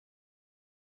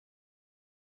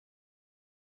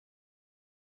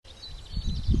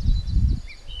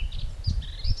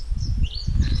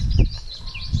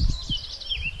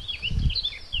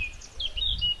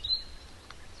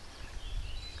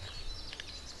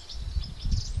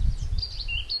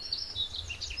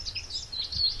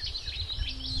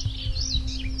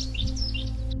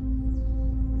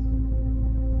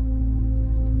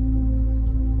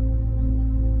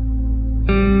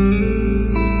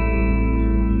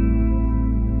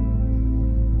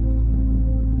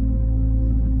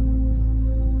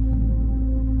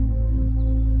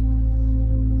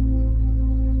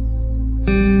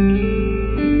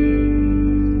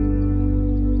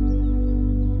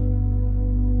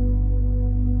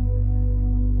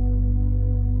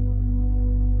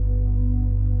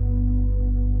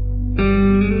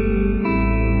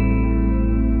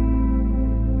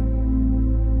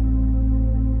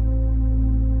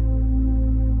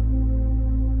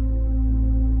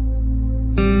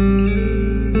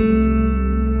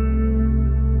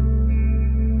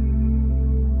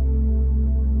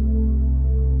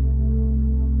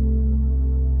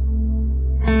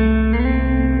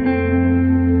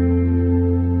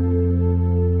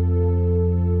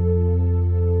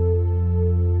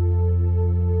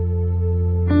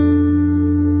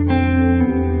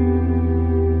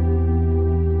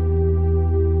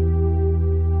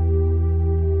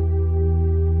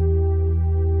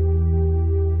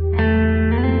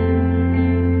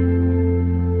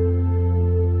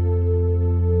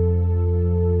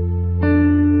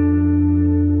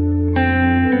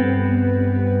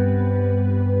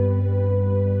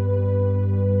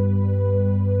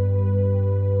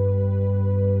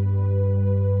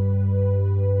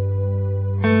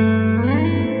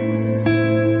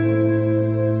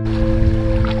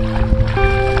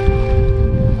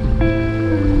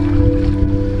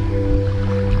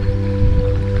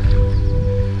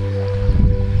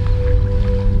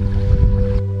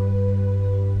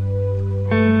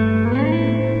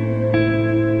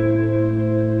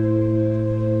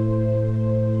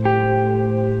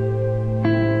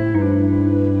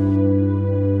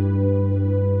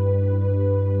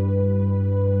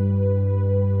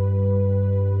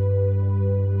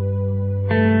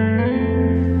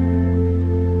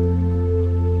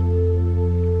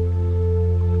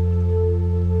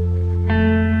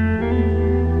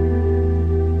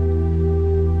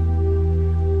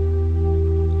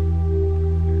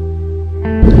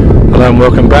Hello and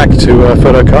welcome back to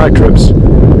Photo Kayak Trips.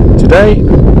 Today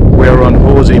we're on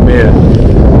Horsey Mere.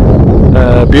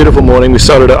 Beautiful morning. I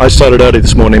started early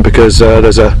this morning because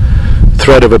there's a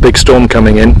threat of a big storm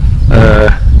coming in,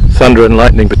 thunder and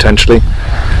lightning potentially.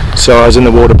 So I was in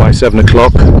the water by 7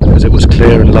 o'clock because it was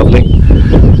clear and lovely.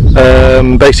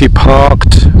 Basically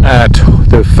parked at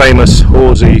the famous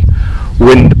Horsey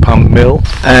Windpump Mill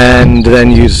and then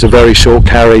used a very short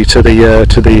carry to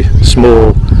the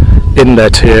small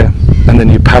inlet here, and then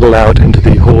you paddle out into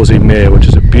the Horsey Mere, which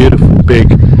is a beautiful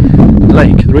big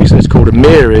lake. The reason it's called a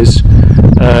mere is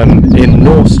in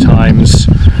Norse times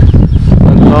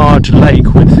a large lake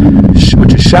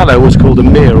which is shallow was called a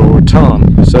mere or a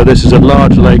tarn. So this is a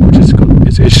large lake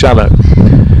which is shallow.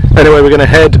 Anyway, we're going to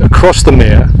head across the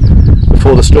mere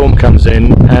before the storm comes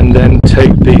in, and then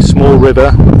take the small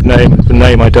river, the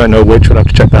name I don't know which, we'll have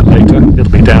to check that later,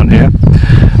 it'll be down here,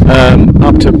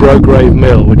 up to Brograve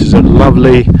Mill, which is a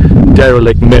lovely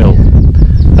derelict mill,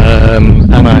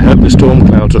 and I hope the storm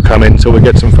clouds will come in so we'll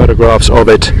get some photographs of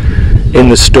it in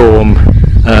the storm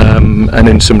and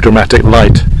in some dramatic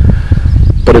light.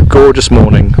 But a gorgeous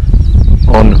morning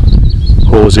on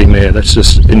Horsey Mere. Let's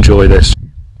just enjoy this.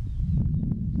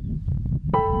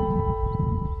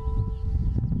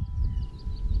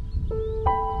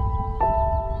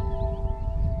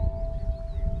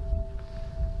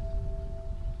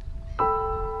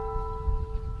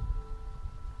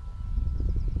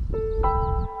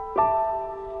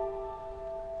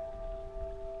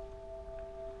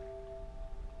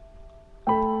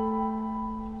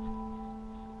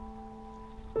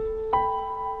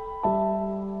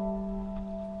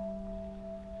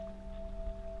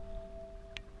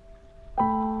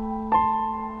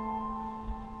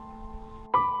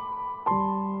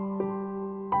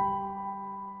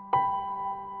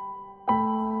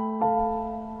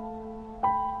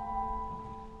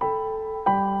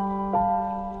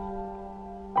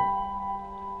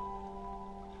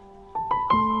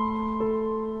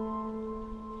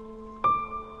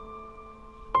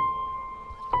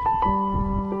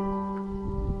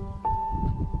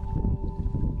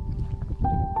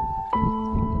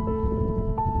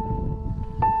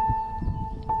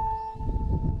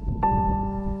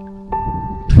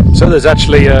 So there's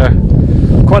actually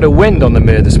quite a wind on the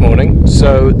mere this morning,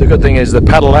 so the good thing is the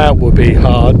paddle out will be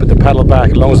hard, but the paddle back,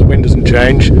 as long as the wind doesn't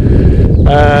change,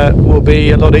 will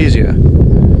be a lot easier.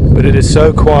 But it is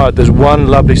so quiet. There's one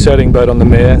lovely sailing boat on the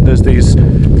mere. There's these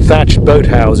thatched boat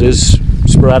houses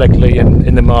sporadically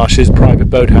in the marshes, private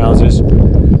boat houses,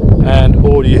 and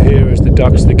all you hear is the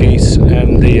ducks, the geese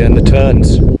and the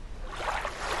terns.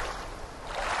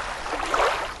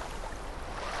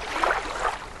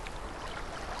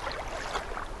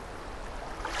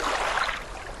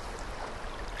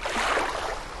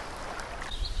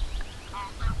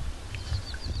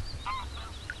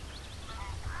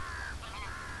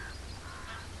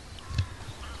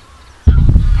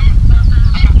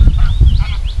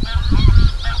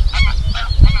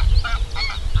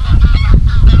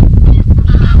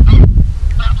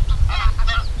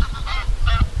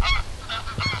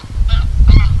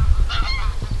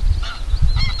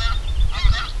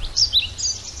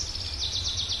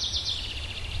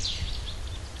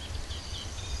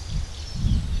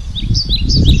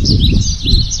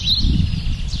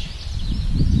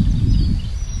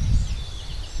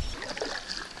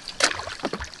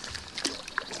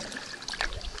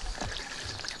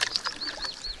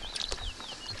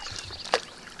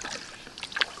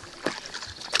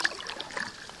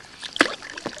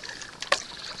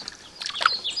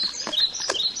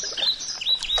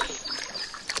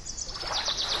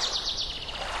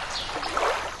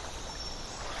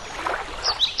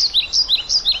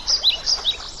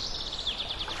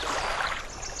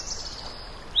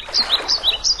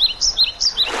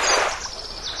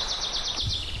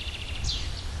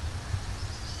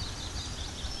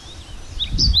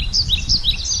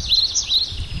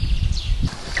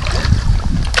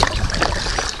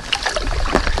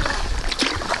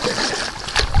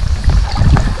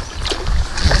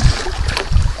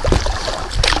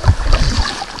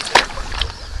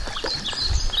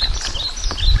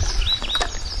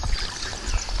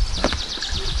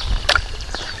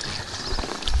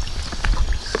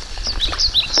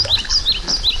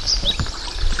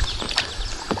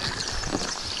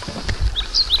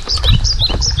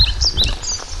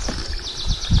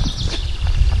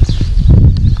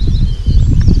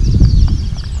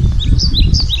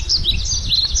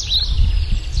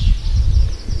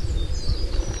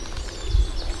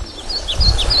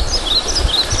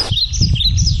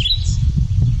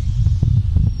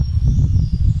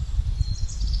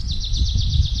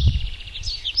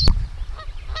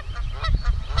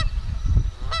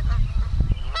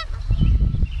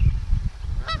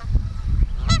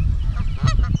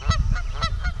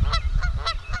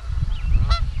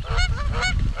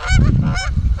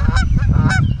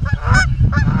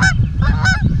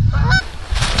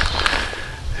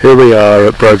 Here we are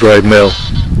at Brograve Mill,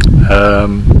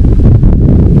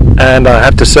 and I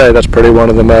have to say that's probably one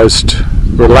of the most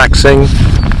relaxing,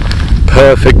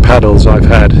 perfect paddles I've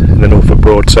had in the Norfolk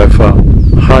Broad so far.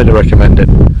 Highly recommend it.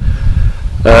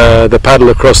 The paddle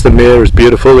across the mere is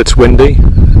beautiful. It's windy,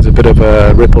 there's a bit of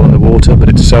a ripple in the water, but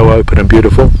it's so open and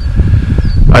beautiful.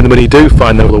 And when you do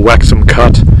find the little Waxham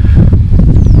Cut,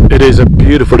 it is a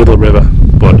beautiful little river,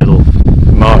 or little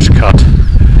marsh cut,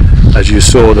 as you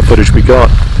saw the footage we got,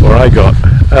 or I got.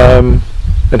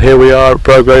 And here we are at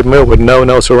Brograve Mill with no one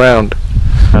else around.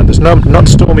 And there's not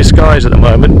stormy skies at the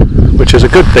moment, which is a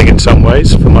good thing in some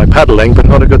ways for my paddling, but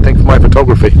not a good thing for my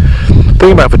photography. The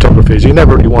thing about photography is you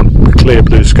never really want clear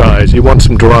blue skies. You want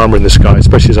some drama in the sky,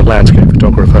 especially as a landscape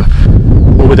photographer.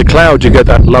 Well, with the clouds you get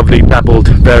that lovely dappled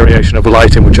variation of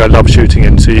light in, which I love shooting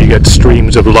in, so you get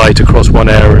streams of light across one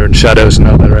area and shadows in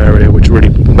another area, which really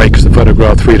makes the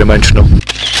photograph three-dimensional.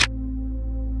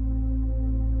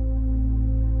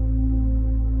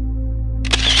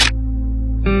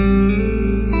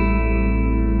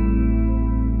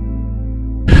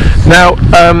 Now,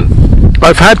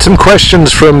 I've had some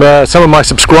questions from some of my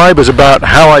subscribers about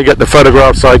how I get the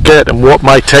photographs I get and what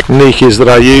my technique is that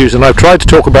I use, and I've tried to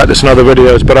talk about this in other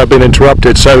videos, but I've been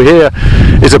interrupted, so here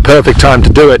is a perfect time to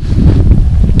do it.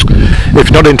 If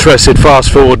you're not interested, fast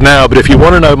forward now, but if you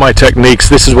want to know my techniques,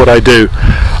 this is what I do.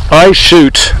 I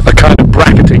shoot a kind of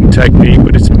bracketing technique,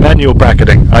 but it's manual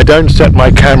bracketing. I don't set my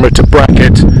camera to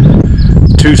bracket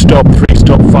 2-stop,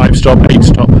 3-stop, 5-stop,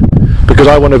 8-stop, because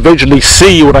I want to visually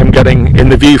see what I'm getting in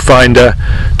the viewfinder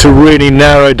to really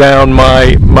narrow down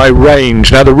my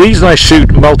range. Now, the reason I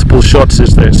shoot multiple shots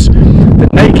is this. The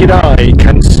naked eye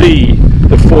can see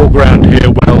the foreground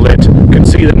here well lit, can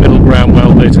see the middle ground well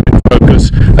lit and in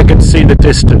focus, and can see the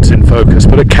distance in focus,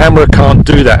 but a camera can't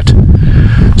do that.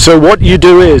 So what you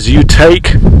do is you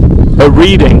take a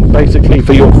reading basically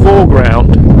for your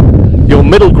foreground, your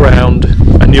middle ground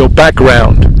and your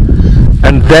background,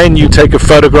 and then you take a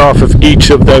photograph of each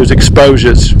of those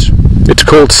exposures. It's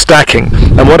called stacking,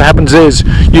 and what happens is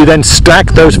you then stack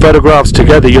those photographs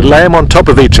together. You lay them on top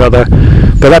of each other,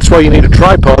 but that's why you need a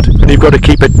tripod, and you've got to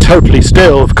keep it totally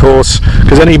still, of course,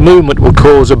 because any movement will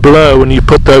cause a blur when you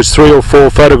put those 3 or 4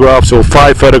 photographs or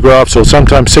 5 photographs or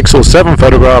sometimes 6 or 7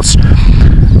 photographs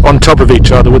on top of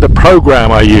each other with a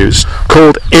program I use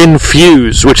called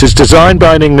Infuse, which is designed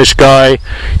by an English guy.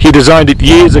 He designed it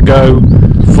years ago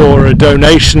for a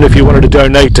donation if you wanted to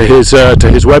donate to his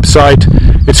website.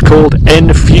 It's called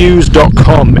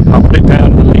infuse.com. I'll put it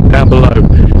down in the link down below.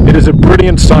 It is a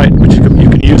brilliant site which you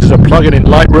can use as a plugin in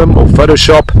Lightroom or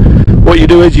Photoshop. What you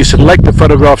do is you select the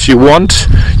photographs you want,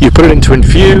 you put it into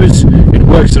Infuse, it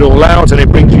works it all out, and it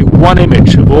brings you one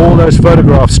image of all those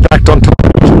photographs stacked on top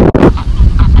of each other.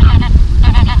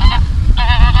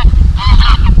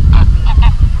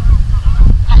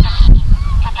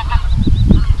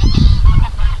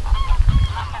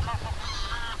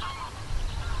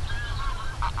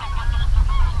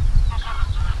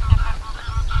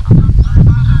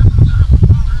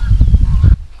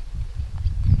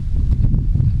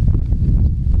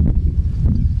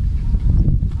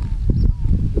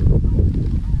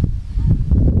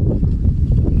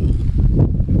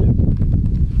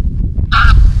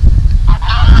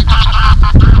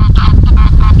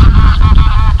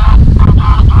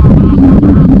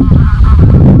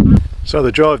 So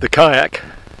the joy of the kayak,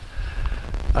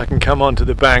 I can come onto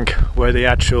the bank where the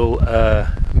actual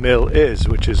mill is,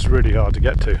 which is really hard to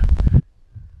get to.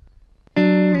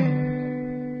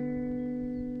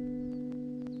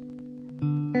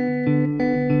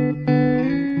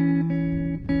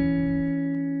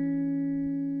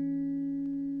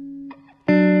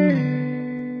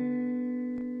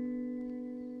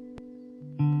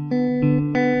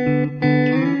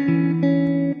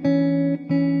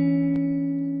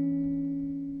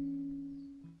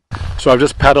 So I've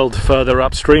just paddled further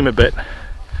upstream a bit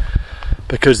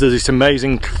because there's these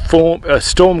amazing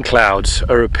storm clouds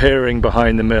are appearing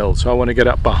behind the mill. So I want to get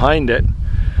up behind it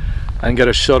and get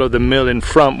a shot of the mill in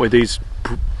front with these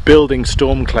building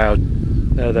storm clouds.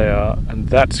 There they are, and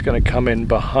that's going to come in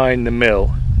behind the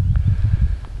mill.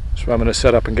 So I'm going to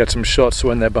set up and get some shots so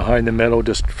when they're behind the mill or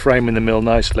just framing the mill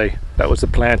nicely. That was the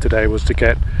plan today, was to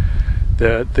get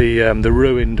the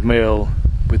ruined mill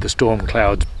with the storm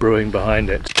clouds brewing behind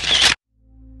it.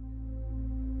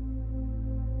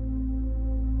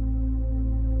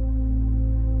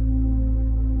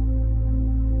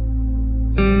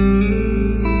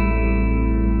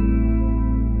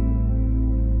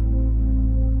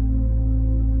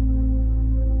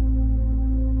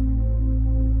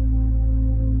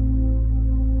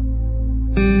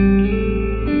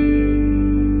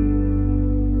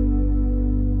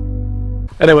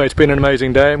 Anyway, it's been an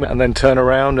amazing day, and then turn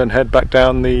around and head back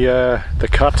down the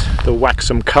cut, the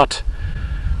Waxham Cut,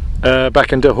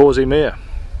 back into Horsey Mere,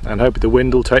 and hope the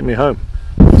wind will take me home.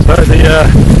 So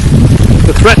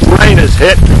the threatened rain has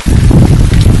hit,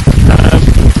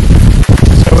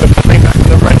 so we're coming back, and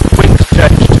the wind's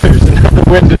changed too, so now the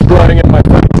wind is blowing in my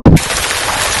face.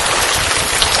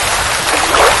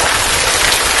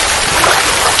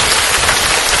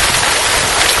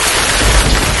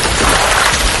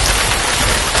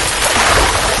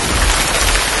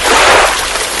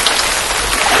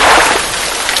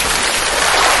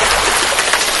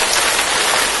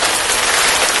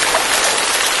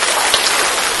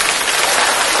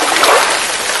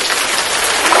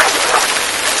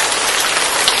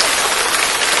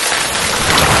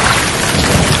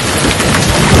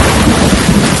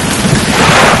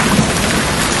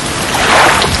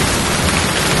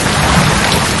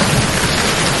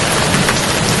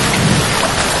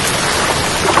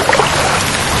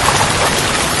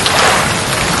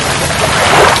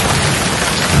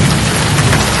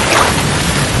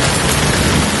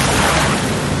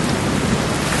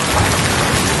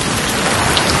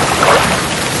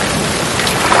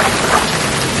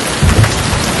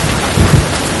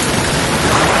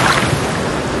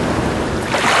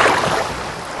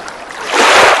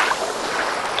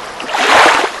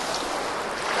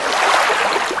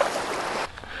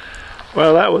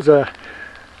 Well,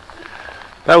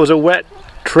 that was a wet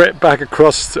trip back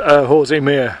across Horsey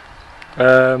Mere.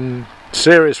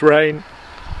 Serious rain,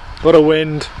 a lot of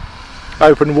wind,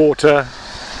 open water,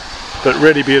 but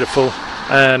really beautiful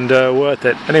and worth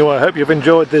it. Anyway, I hope you've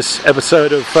enjoyed this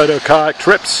episode of Photo Kayak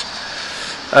Trips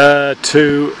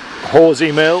to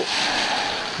Horsey Mill.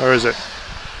 Where is it?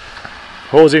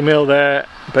 Horsey Mill there,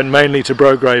 but mainly to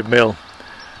Brograve Mill.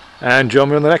 And join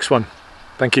me on the next one.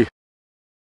 Thank you.